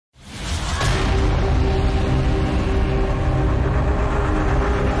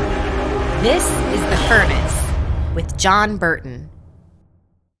This is The Furnace with John Burton.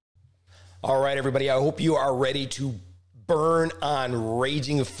 All right, everybody, I hope you are ready to burn on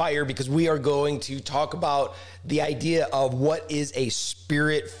raging fire because we are going to talk about the idea of what is a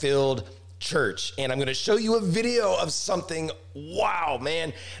spirit-filled church. And I'm going to show you a video of something, wow,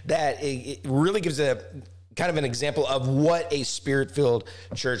 man, that it really gives a kind of an example of what a spirit-filled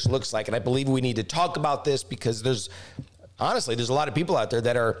church looks like. And I believe we need to talk about this because there's a lot of people out there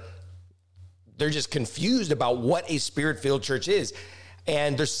that they're just confused about what a spirit-filled church is.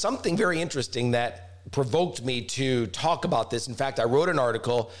 And there's something very interesting that provoked me to talk about this. In fact, I wrote an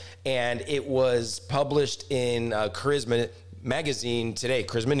article and it was published in Charisma magazine today,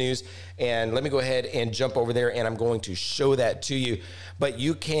 Charisma News. And let me go ahead and jump over there and I'm going to show that to you. But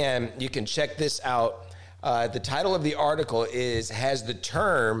you can check this out. The title of the article is, Has the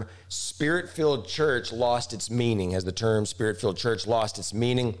term Spirit-Filled Church Lost Its Meaning? Has the term Spirit-Filled Church lost its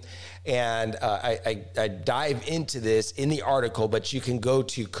meaning? And I dive into this in the article, but you can go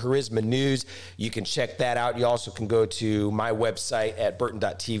to Charisma News. You can check that out. You also can go to my website at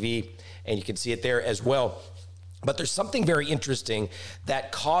burton.tv, and you can see it there as well. But there's something very interesting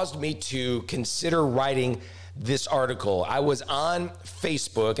that caused me to consider writing this article. I was on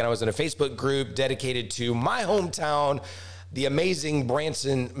Facebook, and I was in a Facebook group dedicated to my hometown, the amazing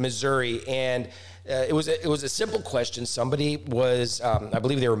Branson, Missouri, and it was a simple question. Somebody was, I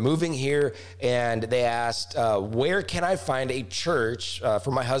believe they were moving here, and they asked, where can I find a church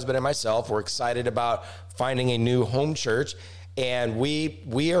for my husband and myself? We're excited about finding a new home church. And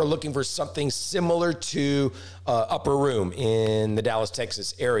we are looking for something similar to Upper Room in the Dallas,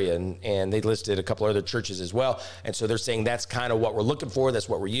 Texas area. And they listed a couple other churches as well. And so they're saying that's kind of what we're looking for. That's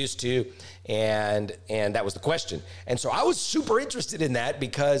what we're used to. And that was the question. And so I was super interested in that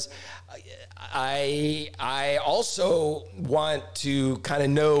because I also want to kind of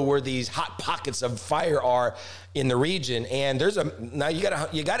know where these hot pockets of fire are in the region. And now you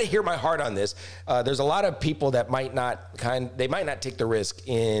gotta hear my heart on this. There's a lot of people that might not take the risk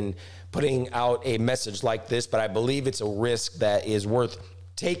in putting out a message like this, but I believe it's a risk that is worth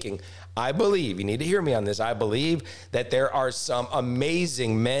taking. I believe, you need to hear me on this, I believe that there are some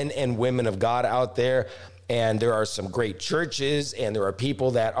amazing men and women of God out there, and there are some great churches, and there are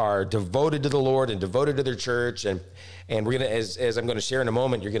people that are devoted to the Lord and devoted to their church, and we're gonna, as I'm gonna share in a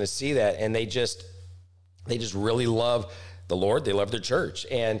moment, you're gonna see that, and they just really love the Lord. They love their church.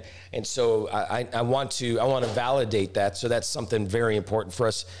 And so I want to validate that. So that's something very important for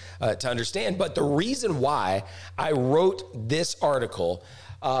us to understand. But the reason why I wrote this article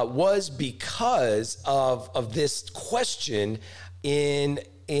was because of this question in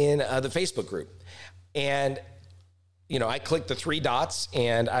the Facebook group. And I clicked the three dots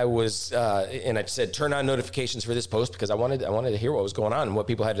and I was, and I said, turn on notifications for this post because I wanted to hear what was going on and what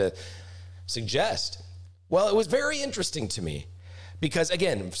people had to suggest. Well, it was very interesting to me because,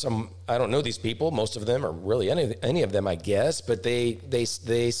 again, I don't know these people, most of them, or really any of them, I guess, but they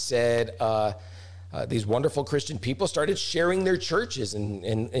said these wonderful Christian people started sharing their churches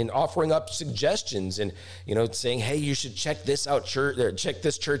and offering up suggestions and, saying, hey, you should check this out, church, or check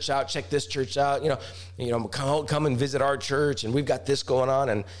this church out, come and visit our church, and we've got this going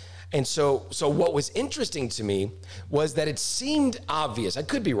on. And so what was interesting to me was that it seemed obvious, I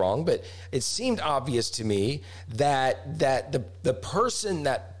could be wrong, but it seemed obvious to me that the person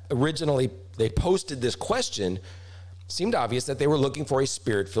that originally they posted this question seemed obvious that they were looking for a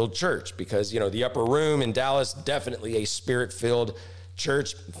spirit-filled church because, the Upper Room in Dallas, definitely a spirit-filled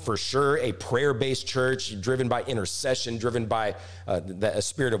church, for sure, a prayer-based church driven by intercession, driven by a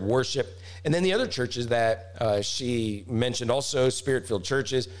spirit of worship. And then the other churches that she mentioned, also spirit-filled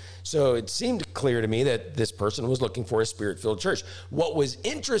churches. So it seemed clear to me that this person was looking for a spirit-filled church. What was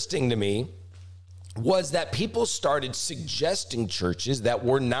interesting to me was that people started suggesting churches that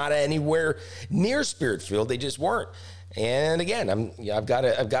were not anywhere near spirit-filled. They just weren't. And again, I've got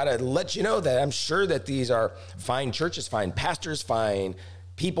to let you know that I'm sure that these are fine churches, fine pastors, fine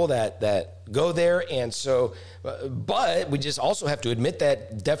people that go there. And so, but we just also have to admit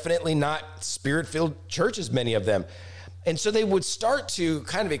that definitely not spirit-filled churches, many of them. And so they would start to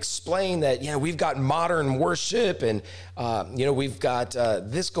kind of explain that, we've got modern worship and, we've got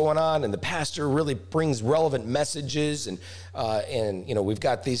this going on and the pastor really brings relevant messages and we've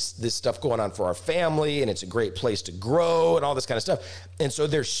got this stuff going on for our family and it's a great place to grow and all this kind of stuff. And so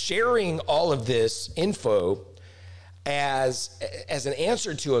they're sharing all of this info as an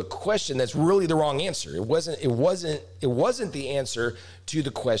answer to a question that's really the wrong answer. It wasn't the answer to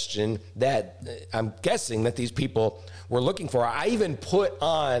the question that I'm guessing that these people were looking for. I even put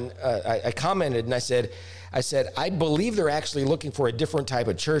on, I commented and I said, I believe they're actually looking for a different type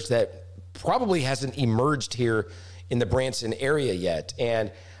of church that probably hasn't emerged here in the Branson area yet.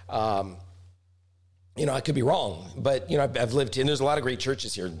 And, I could be wrong, but I've lived in. There's a lot of great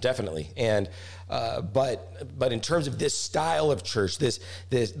churches here, definitely. And but in terms of this style of church,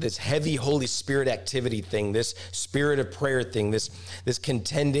 this heavy Holy Spirit activity thing, this spirit of prayer thing, this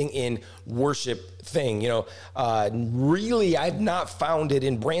contending in worship thing, really I've not found it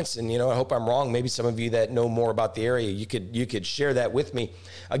in Branson. I hope I'm wrong. Maybe some of you that know more about the area, you could share that with me.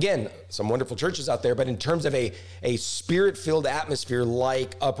 Again, some wonderful churches out there, but in terms of a spirit-filled atmosphere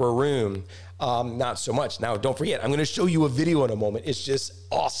like Upper Room, not so much. Now, don't forget, I'm going to show you a video in a moment. It's just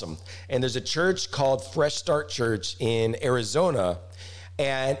awesome. And there's a church called Fresh Start Church in Arizona,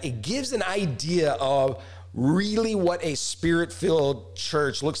 and it gives an idea of really what a spirit-filled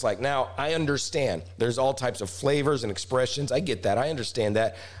church looks like. Now, I understand there's all types of flavors and expressions. I get that. I understand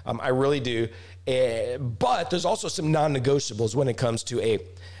that. I really do. But there's also some non-negotiables when it comes to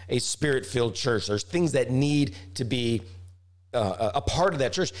a spirit-filled church. There's things that need to be a part of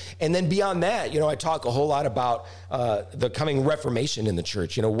that church. And then beyond that, I talk a whole lot about the coming Reformation in the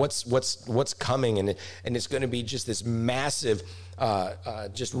church. What's coming, and it's going to be just this massive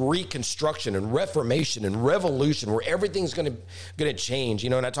just reconstruction and reformation and revolution where everything's going to change.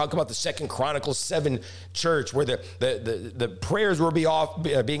 And I talk about the 2 Chronicles 7 church where the prayers were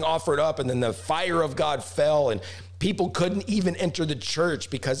being offered up, and then the fire of God fell, and people couldn't even enter the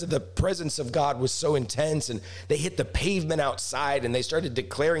church because of the presence of God was so intense, and they hit the pavement outside and they started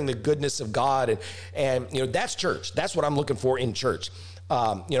declaring the goodness of God. And that's church. That's what I'm looking for in church.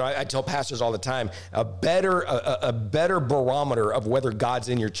 I tell pastors all the time, a better barometer of whether God's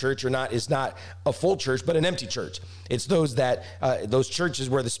in your church or not is not a full church, but an empty church. It's those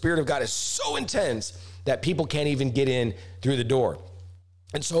churches where the Spirit of God is so intense that people can't even get in through the door.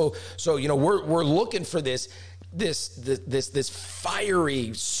 And so we're looking for this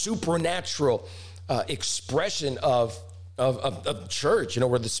fiery, supernatural expression of church,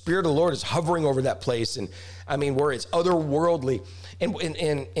 where the Spirit of the Lord is hovering over that place, and where it's otherworldly. And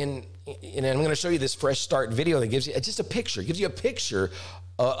I'm going to show you this Fresh Start video that gives you just a picture. It gives you a picture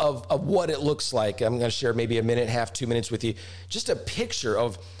of what it looks like. I'm going to share maybe a minute, half, 2 minutes with you. Just a picture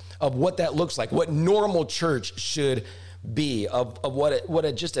of what that looks like, what normal church should be, of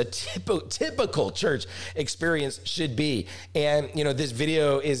what just a typical church experience should be. And this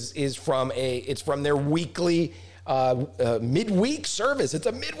video is from their weekly midweek service. It's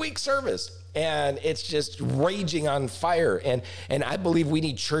a midweek service, and it's just raging on fire. And I believe we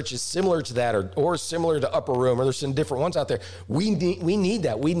need churches similar to that, or similar to Upper Room, or there's some different ones out there. We need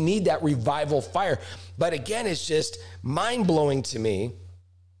that. We need that revival fire. But again, it's just mind-blowing to me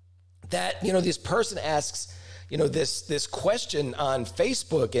that this person asks this question on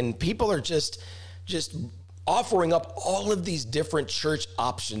Facebook, and people are just offering up all of these different church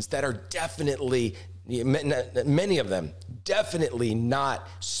options that are definitely, many of them, definitely not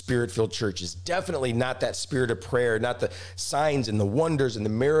spirit-filled churches, definitely not that spirit of prayer, not the signs and the wonders and the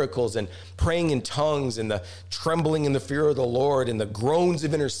miracles and praying in tongues and the trembling in the fear of the Lord and the groans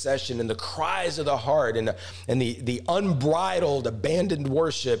of intercession and the cries of the heart and the unbridled abandoned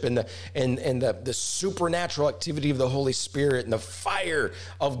worship and the supernatural activity of the Holy Spirit and the fire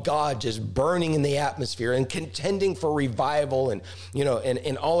of God just burning in the atmosphere and contending for revival and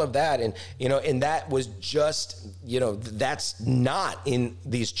all of that. And that was just, that's not in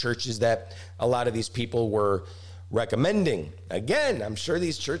these churches that a lot of these people were recommending. Again, I'm sure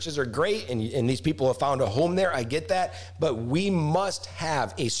these churches are great and these people have found a home there. I get that. But we must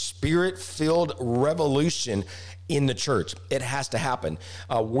have a spirit-filled revolution in the church. It has to happen.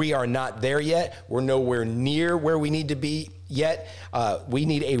 We are not there yet. We're nowhere near where we need to be yet. We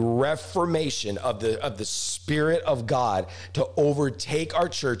need a reformation of the Spirit of God to overtake our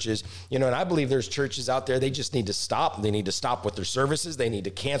churches. And I believe there's churches out there, they just need to stop. They need to stop with their services. They need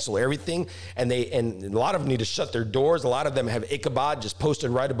to cancel everything. And a lot of them need to shut their doors. A lot of them have Ichabod just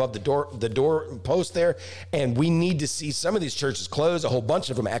posted right above the door post there. And we need to see some of these churches close. A whole bunch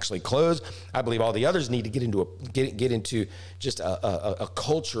of them actually close. I believe all the others need to get into just a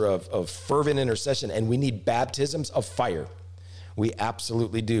culture of fervent intercession. And we need baptisms of fire. We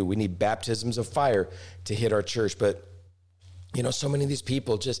absolutely do. We need baptisms of fire to hit our church. But, so many of these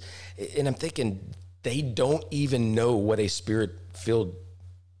people and I'm thinking, they don't even know what a spirit-filled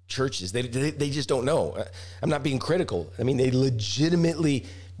church is. They just don't know. I'm not being critical. They legitimately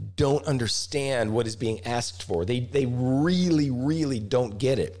don't understand what is being asked for. They really, really don't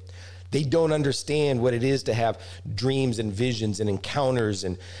get it. They don't understand what it is to have dreams and visions and encounters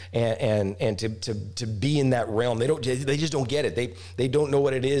and to be in that realm. They just don't get it. They don't know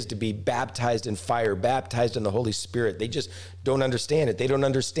what it is to be baptized in fire, baptized in the Holy Spirit. They just don't understand it. They don't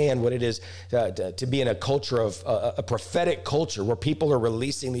understand what it is to be in a culture of a prophetic culture where people are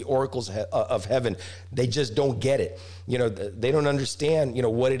releasing the oracles of heaven. They just don't get it. They don't understand,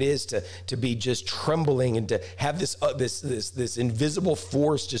 what it is to be just trembling and to have this invisible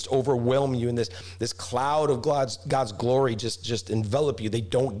force just overwhelm you, and this cloud of God's glory just envelop you. They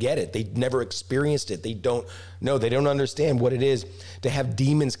don't get it. They never experienced it. They don't know. They don't understand what it is to have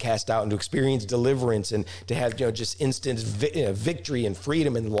demons cast out and to experience deliverance and to have, just instant victory and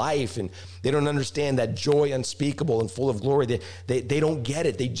freedom and life. And they don't understand that joy unspeakable and full of glory. They don't get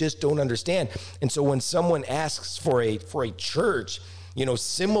it. They just don't understand. And so when someone asks for a church,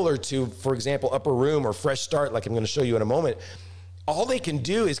 similar to, for example, Upper Room or Fresh Start, like I'm going to show you in a moment, all they can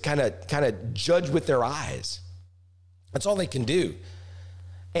do is kind of judge with their eyes. That's all they can do.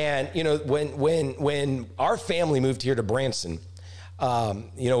 And, when our family moved here to Branson, I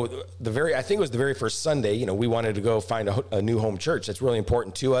think it was the very first Sunday, we wanted to go find a new home church. That's really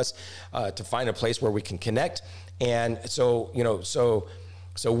important to us, to find a place where we can connect. And so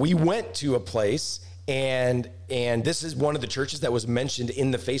we went to a place, and this is one of the churches that was mentioned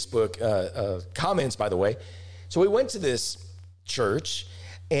in the Facebook comments, by the way. So we went to this church,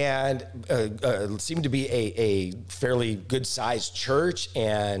 and seemed to be a fairly good-sized church,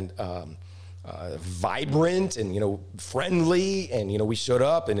 and vibrant and, friendly. And, we showed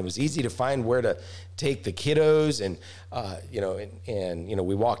up, and it was easy to find where to take the kiddos. And,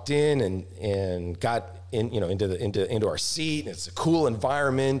 we walked in and got in, into our seat. And it's a cool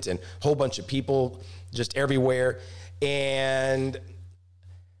environment and a whole bunch of people just everywhere. And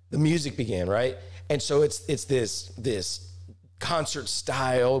the music began, right? And so it's this concert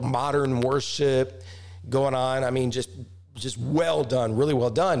style, modern worship going on. I mean, just well done, really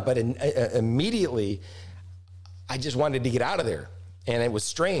well done. But immediately, I just wanted to get out of there, and it was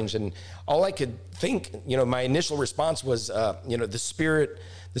strange. And all I could think, my initial response was, the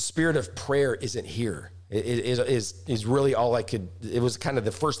spirit of prayer isn't here. It is really all I could. It was kind of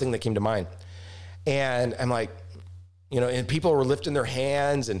the first thing that came to mind. And I'm like, and people were lifting their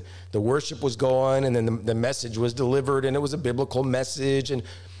hands, and the worship was going, and then the message was delivered, and it was a biblical message, and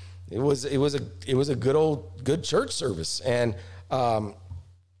it was a good church service. And but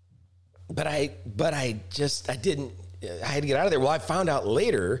I had to get out of there. Well, I found out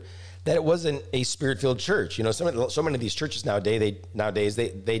later that it wasn't a spirit-filled church. So many of these churches nowadays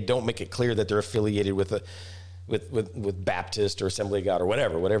they don't make it clear that they're affiliated with Baptist or Assembly of God or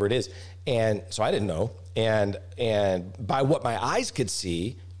whatever it is. And so I didn't know. And by what my eyes could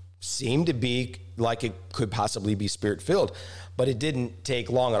see, seemed to be like it could possibly be spirit-filled. But it didn't take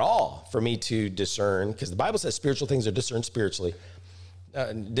long at all for me to discern, because the Bible says spiritual things are discerned spiritually.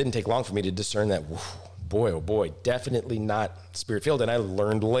 It didn't take long for me to discern that, boy, oh boy, definitely not spirit-filled. And I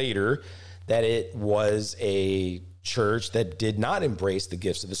learned later that it was a church that did not embrace the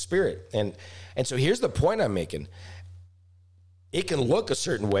gifts of the Spirit. And so here's the point I'm making. It can look a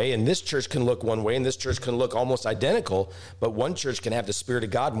certain way, and this church can look one way, and this church can look almost identical, but one church can have the Spirit of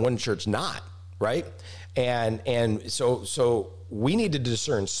God and one church not, right? And so we need to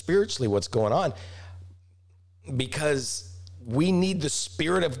discern spiritually what's going on, because we need the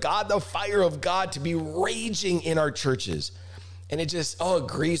Spirit of God, the fire of God, to be raging in our churches. And it just, it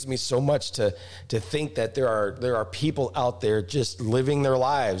grieves me so much to think that there are people out there just living their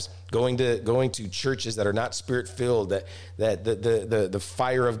lives, going to churches that are not spirit-filled, that the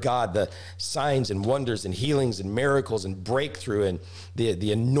fire of God, the signs and wonders and healings and miracles and breakthrough and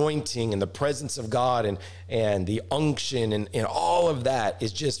the anointing and the presence of God and the unction and all of that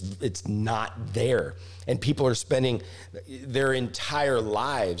is just, it's not there. And people are spending their entire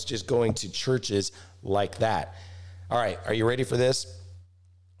lives just going to churches like that. All right, are you ready for this?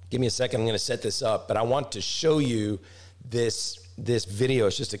 Give me a second, I'm gonna set this up, but I want to show you this video.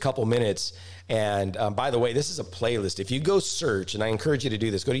 It's just a couple minutes. And by the way, this is a playlist. If you go search, and I encourage you to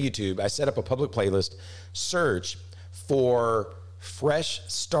do this, go to YouTube. I set up a public playlist. Search for Fresh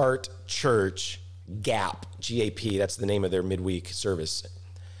Start Church Gap, G-A-P, that's the name of their midweek service.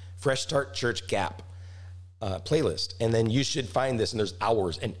 Fresh Start Church Gap playlist. And then you should find this, and there's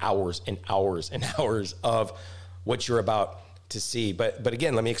hours and hours and hours and hours of what you're about to see. But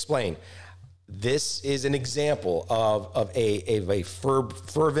again, let me explain. This is an example of a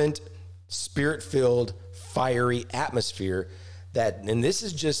fervent, spirit-filled, fiery atmosphere and this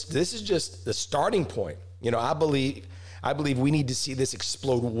is just the starting point. I believe we need to see this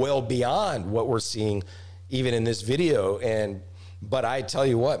explode well beyond what we're seeing even in this video. And But I tell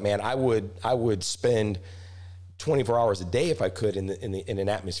you what, man, I would spend 24 hours a day if I could in an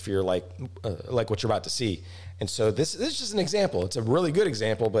atmosphere like what you're about to see. And so this is just an example. It's a really good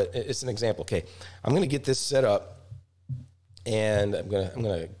example, but it's an example. Okay, I'm going to get this set up, and I'm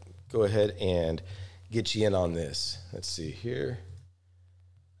gonna go ahead and get you in on this. Let's see here.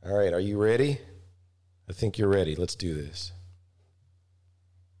 All right, are you ready? I think you're ready. Let's do this.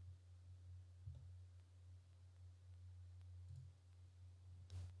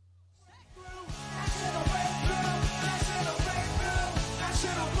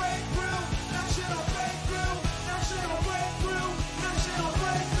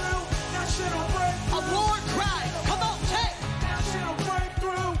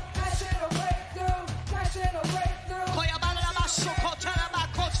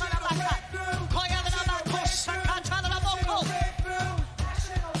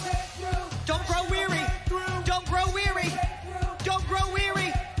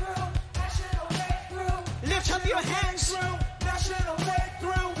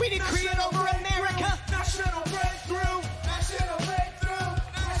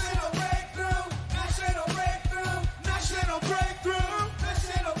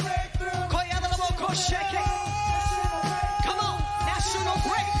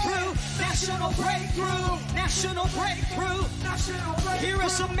 National breakthrough. Here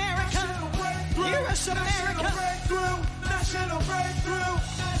is America. Here is America.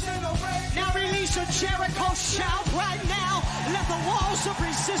 Now release a Jericho shout right now. Let the walls of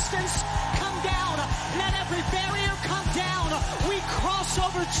resistance come down. Let every barrier come down. We cross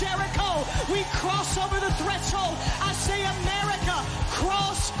over Jericho. We cross over the threshold. I say, America,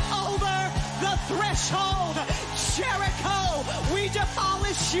 cross over the threshold. Jericho, we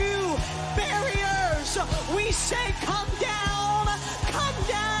demolish you. Barriers, we say, come down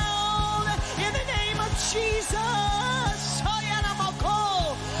in the name of Jesus.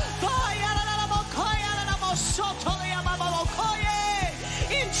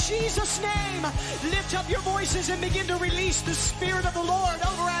 In Jesus' name, lift up your voices and begin to release the Spirit of the Lord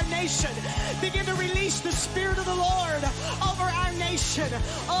over our nation. Begin to release the Spirit of the Lord over our nation.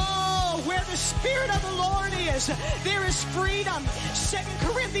 Oh, where the Spirit of the Lord is, there is freedom. 2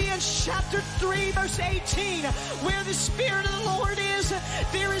 Corinthians chapter 3, verse 18. Where the Spirit of the Lord is,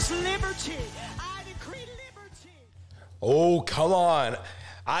 there is liberty. I decree liberty. Oh, come on.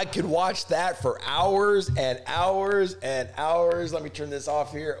 I could watch that for hours and hours and hours. Let me turn this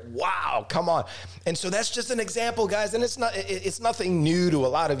off here. Wow, come on. And so that's just an example, guys. And it's nothing new to a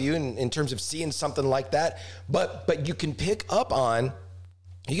lot of you in terms of seeing something like that. But you can pick up on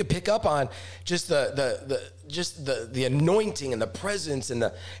just the anointing and the presence and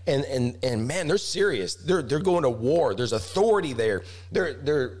man, they're serious. They're going to war. There's authority there.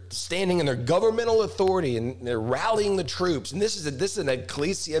 They're standing in their governmental authority and they're rallying the troops. And this is an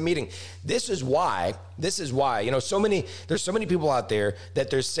ecclesia meeting. This is why, there's so many people out there that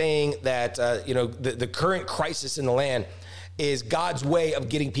they're saying that, the current crisis in the land is God's way of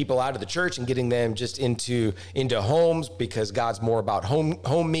getting people out of the church and getting them just into homes, because God's more about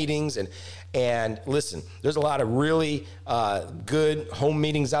home meetings. And listen, there's a lot of really good home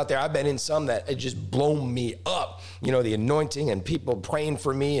meetings out there. I've been in some that it just blown me up. The anointing and people praying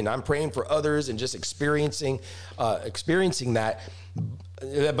for me, and I'm praying for others, and just experiencing that.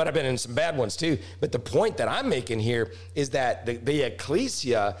 But I've been in some bad ones too. But the point that I'm making here is that the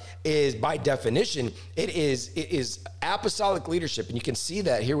ecclesia is, by definition, it is apostolic leadership, and you can see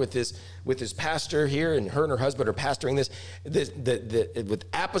that here with this pastor here, and her husband are pastoring this with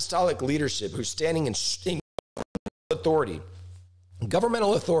apostolic leadership, who's standing in authority,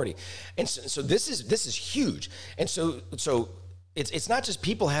 governmental authority, and so this is huge, and so. It's not just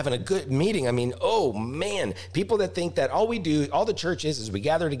people having a good meeting. I mean, oh man, people that think that all the church is we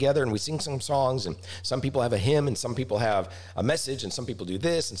gather together and we sing some songs, and some people have a hymn, and some people have a message, and some people do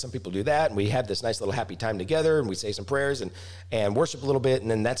this and some people do that, and we have this nice little happy time together, and we say some prayers and worship a little bit, and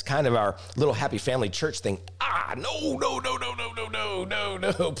then that's kind of our little happy family church thing. No,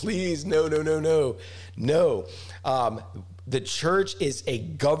 please, no. The church is a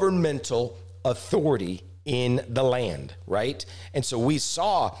governmental authority in the land, right? And so we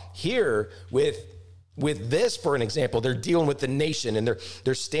saw here with this, for an example, they're dealing with the nation, and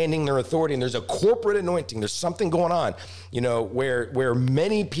they're standing their authority, and there's a corporate anointing. There's something going on, where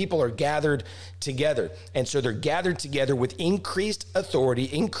many people are gathered together. And so they're gathered together with increased authority,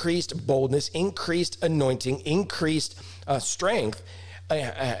 increased boldness, increased anointing, increased strength.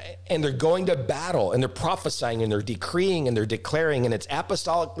 and they're going to battle, and they're prophesying, and they're decreeing, and they're declaring, and it's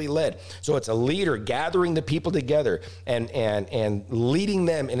apostolically led. So it's a leader gathering the people together and leading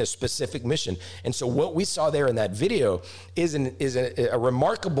them in a specific mission. And so what we saw there in that video is a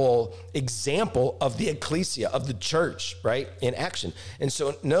remarkable example of the ecclesia, of the church, right, in action. And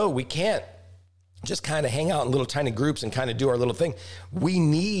so, no, we can't just kind of hang out in little tiny groups and kind of do our little thing. We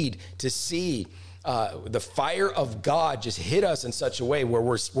need to see the fire of God just hit us in such a way where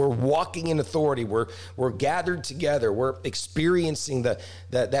we're walking in authority. We're gathered together. We're experiencing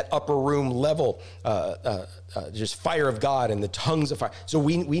that upper room level, just fire of God and the tongues of fire. So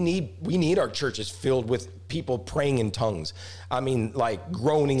we need our churches filled with people praying in tongues. I mean, like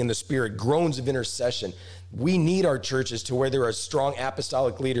groaning in the spirit, groans of intercession. We need our churches to where there are strong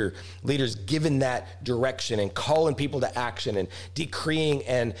apostolic leaders giving that direction and calling people to action and decreeing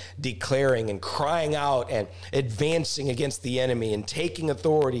and declaring and crying out and advancing against the enemy and taking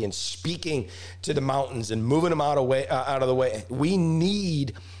authority and speaking to the mountains and moving them out of the way. We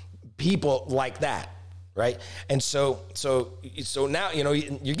need people like that. Right. And so now, you know,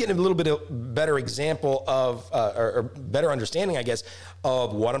 you're getting a little bit of better example of, or better understanding, I guess,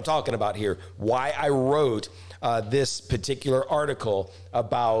 of what I'm talking about here, why I wrote this particular article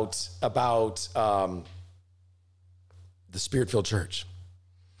about the Spirit-filled church,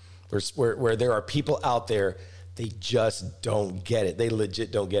 where there are people out there, they just don't get it. They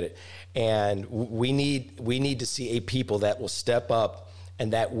legit don't get it. And we need to see a people that will step up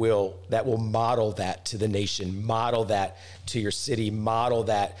and that will model that to the nation, model that to your city, model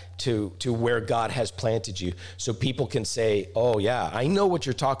that to where God has planted you. So people can say, oh yeah, I know what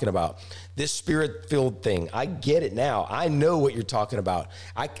you're talking about. This Spirit-filled thing, I get it now. I know what you're talking about.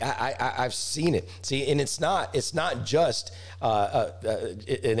 I've seen it. See, and it's not just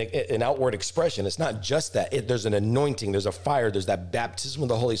an outward expression. It's not just that. There's an anointing, there's a fire, there's that baptism of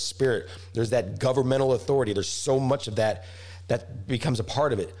the Holy Spirit, there's that governmental authority. There's so much of that becomes a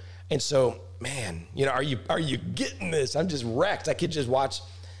part of it. And so, man, you know, are you getting this? I'm just wrecked. I could watch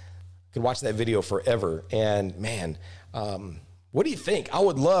that video forever. And man, what do you think? I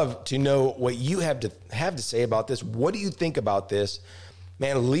would love to know what you have to say about this. What do you think about this?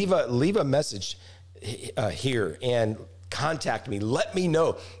 Man, leave a message here and contact me. Let me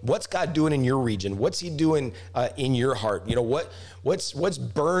know what's God doing in your region. What's he doing in your heart? You know, what's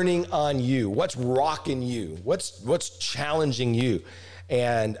burning on you? What's rocking you? What's challenging you?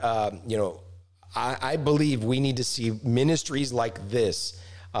 And you know, I believe we need to see ministries like this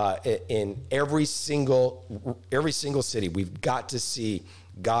in every single city. We've got to see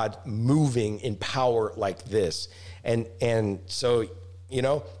God moving in power like this. And so, you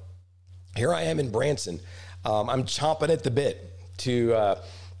know, here I am in Branson. I'm chomping at the bit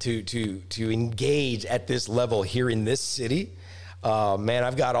to engage at this level here in this city. Man,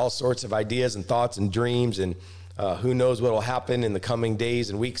 I've got all sorts of ideas and thoughts and dreams, and who knows what will happen in the coming days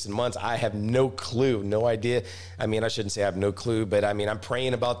and weeks and months. I have no clue, no idea. I mean, I shouldn't say I have no clue, but I mean, I'm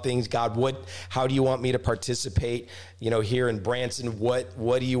praying about things. God, how do you want me to participate, you know, here in Branson? What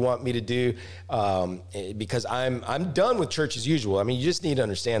do you want me to do? Because I'm done with church as usual. I mean, you just need to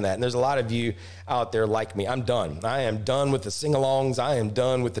understand that. And there's a lot of you out there like me. I'm done. I am done with the sing-alongs. I am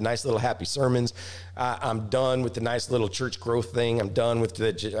done with the nice little happy sermons. I'm done with the nice little church growth thing. I'm done with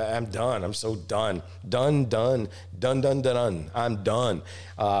I'm done. I'm so done. Done. I'm done.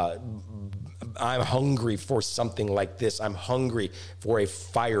 I'm hungry for something like this. I'm hungry for a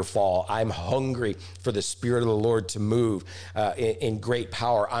fire fall. I'm hungry for the Spirit of the Lord to move in great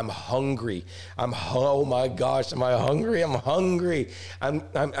power. I'm hungry. Oh my gosh, am I hungry? I'm hungry.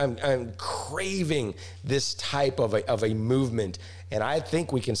 I'm craving this type of a movement. And I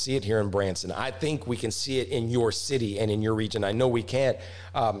think we can see it here in Branson. I think we can see it in your city and in your region. I know we can't,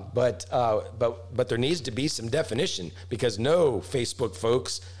 but there needs to be some definition, because no, Facebook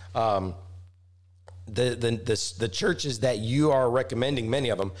folks, the churches that you are recommending, many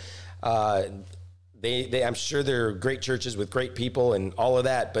of them, I'm sure they're great churches with great people and all of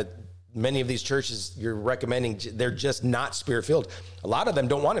that, but many of these churches you're recommending, they're just not Spirit-filled. A lot of them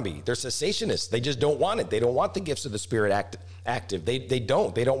don't want to be. They're cessationists. They just don't want it. They don't want the gifts of the Spirit active. They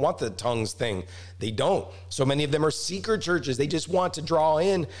don't want the tongues thing. They don't. So many of them are seeker churches. They just want to draw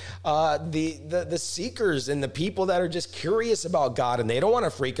in the seekers and the people that are just curious about God, and they don't want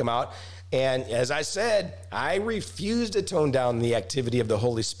to freak them out. And as I said, I refuse to tone down the activity of the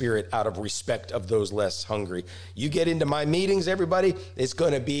Holy Spirit out of respect of those less hungry. You get into my meetings, everybody, it's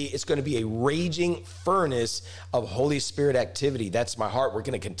going to be a raging furnace of Holy Spirit activity. That's my heart. We're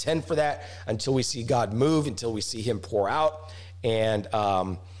going to contend for that until we see God move, until we see him pour out. And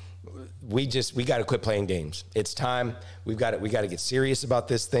we got to quit playing games. It's time. We got to get serious about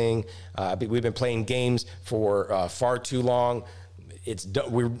this thing. We've been playing games for far too long. It's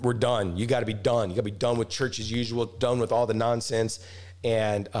done. We're done. You got to be done. You got to be done with church as usual, done with all the nonsense.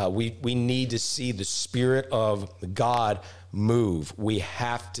 And we need to see the Spirit of God move. We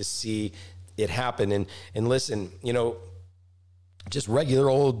have to see it happen. And listen, just regular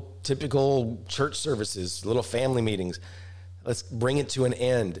old typical church services, little family meetings. Let's bring it to an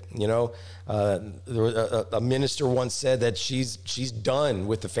end. A minister once said that she's done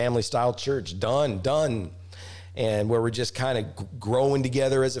with the family style church, done. And where we're just kind of growing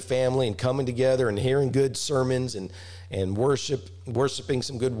together as a family and coming together and hearing good sermons and worshiping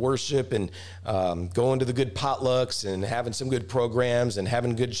some good worship and going to the good potlucks and having some good programs and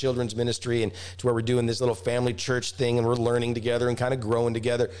having good children's ministry, and to where we're doing this little family church thing and we're learning together and kind of growing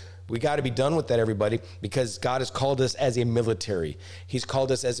together. We got to be done with that, everybody, because God has called us as a military. He's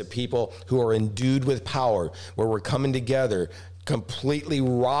called us as a people who are endued with power, where we're coming together completely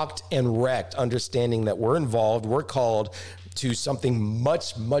rocked and wrecked, understanding that we're involved, we're called to something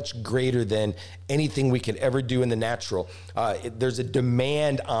much, much greater than anything we could ever do in the natural. There's a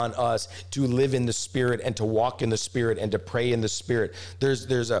demand on us to live in the Spirit and to walk in the Spirit and to pray in the Spirit.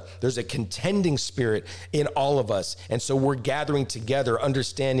 There's a contending spirit in all of us. And so we're gathering together,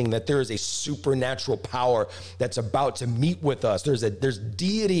 understanding that there is a supernatural power that's about to meet with us. There's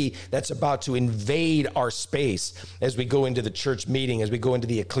deity that's about to invade our space as we go into the church meeting, as we go into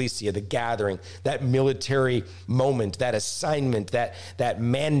the ecclesia, the gathering, that military moment, that assignment, that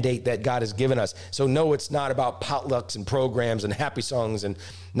mandate that God has given us. So no, it's not about potlucks and programs and happy songs and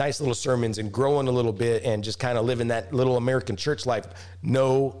nice little sermons and growing a little bit and just kind of living that little American church life.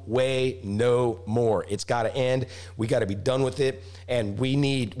 No way, no more. It's got to end. We got to be done with it. And we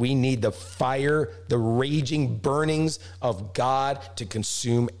need the fire, the raging burnings of God to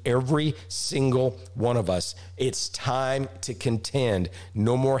consume every single one of us. It's time to contend.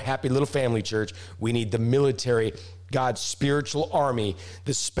 No more happy little family church. We need the military, God's spiritual army,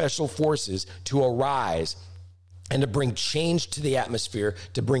 the special forces to arise and to bring change to the atmosphere,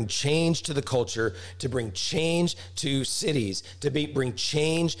 to bring change to the culture, to bring change to cities, to bring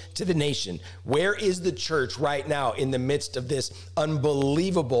change to the nation. Where is the church right now in the midst of this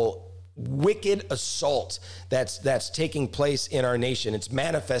unbelievable, wicked assault that's taking place in our nation? It's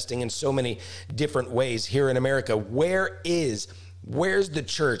manifesting in so many different ways here in America. Where's the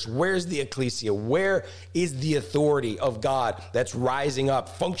church? Where's the ecclesia? Where is the authority of God that's rising up,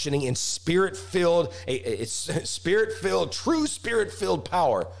 functioning in spirit-filled, true spirit-filled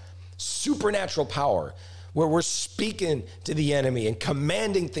power, supernatural power, where we're speaking to the enemy and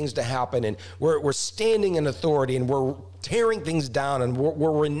commanding things to happen, and we're standing in authority, and we're tearing things down, and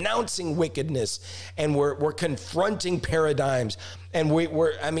we're renouncing wickedness, and we're confronting paradigms, and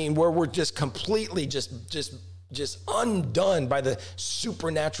we're just completely just undone by the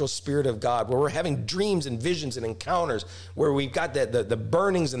supernatural Spirit of God, where we're having dreams and visions and encounters, where we've got the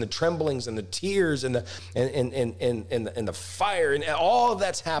burnings and the tremblings and the tears and the fire and all of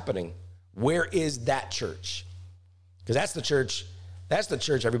that's happening. Where is that church? Because that's the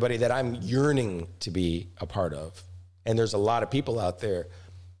church, everybody, that I'm yearning to be a part of. And there's a lot of people out there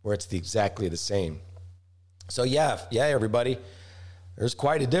where it's exactly the same. So yeah, everybody. There's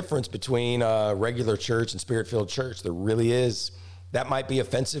quite a difference between regular church and Spirit-filled church. There really is. That might be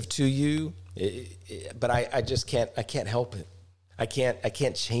offensive to you, but I can't help it. I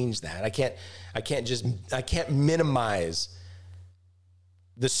can't change that. I can't minimize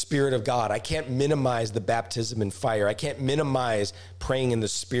the Spirit of God. I can't minimize the baptism in fire. I can't minimize praying in the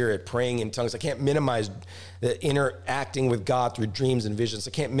Spirit, praying in tongues. I can't minimize the interacting with God through dreams and visions.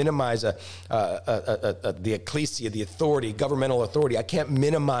 I can't minimize the ecclesia, the authority, governmental authority. I can't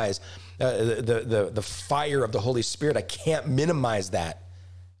minimize the fire of the Holy Spirit. I can't minimize that.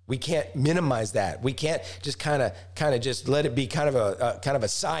 We can't minimize that. We can't just kind of just let it be kind of a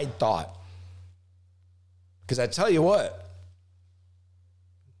side thought. Because I tell you what,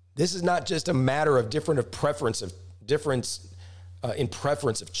 this is not just a matter of difference in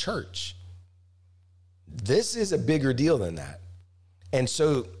preference of church. This is a bigger deal than that. And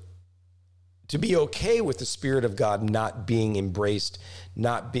so to be okay with the Spirit of God not being embraced,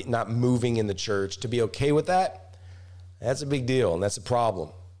 not moving in the church, to be okay with that, that's a big deal, and that's a problem.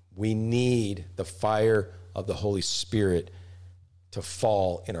 We need the fire of the Holy Spirit to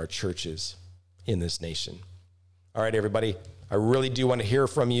fall in our churches in this nation. All right, everybody, I really do want to hear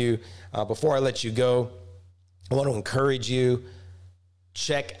from you. Before I let you go, I want to encourage you.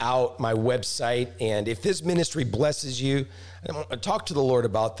 check out my website. And if this ministry blesses you, talk to the Lord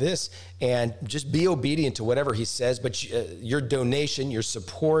about this and just be obedient to whatever he says. But your donation, your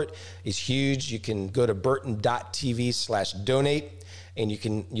support is huge. You can go to burton.tv/donate and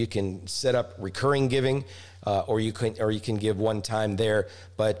you can set up recurring giving. Or you can give one time there,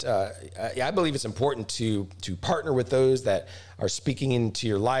 but I believe it's important to partner with those that are speaking into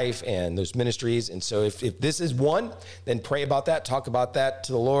your life and those ministries. And so, if this is one, then pray about that, talk about that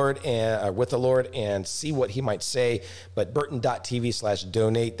to the Lord and with the Lord, and see what He might say. But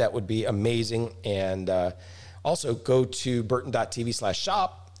burton.tv/donate, that would be amazing. And also go to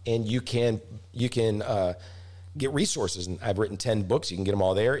burton.tv/shop, and you can get resources. And I've written 10 books. You can get them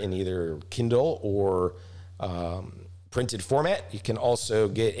all there in either Kindle or printed format. You can also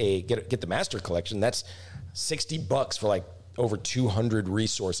get the master collection. That's $60 for like over 200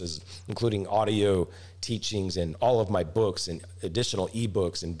 resources, including audio teachings and all of my books and additional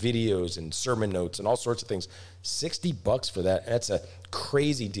ebooks and videos and sermon notes and all sorts of things. $60 for that. That's a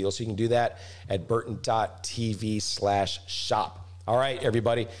crazy deal. So you can do that at burton.tv/shop. All right,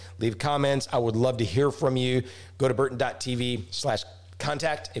 everybody, leave comments. I would love to hear from you. Go to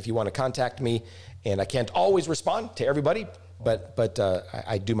burton.tv/contact if you want to contact me. And I can't always respond to everybody, but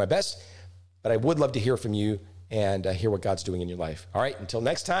I do my best. But I would love to hear from you and hear what God's doing in your life. All right, until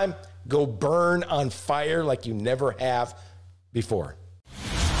next time, go burn on fire like you never have before.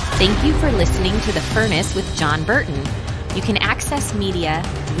 Thank you for listening to The Furnace with John Burton. You can access media,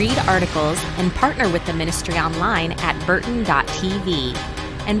 read articles, and partner with the ministry online at burton.tv.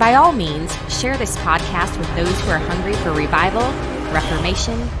 And by all means, share this podcast with those who are hungry for revival,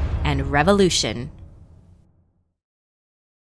 reformation, and revolution.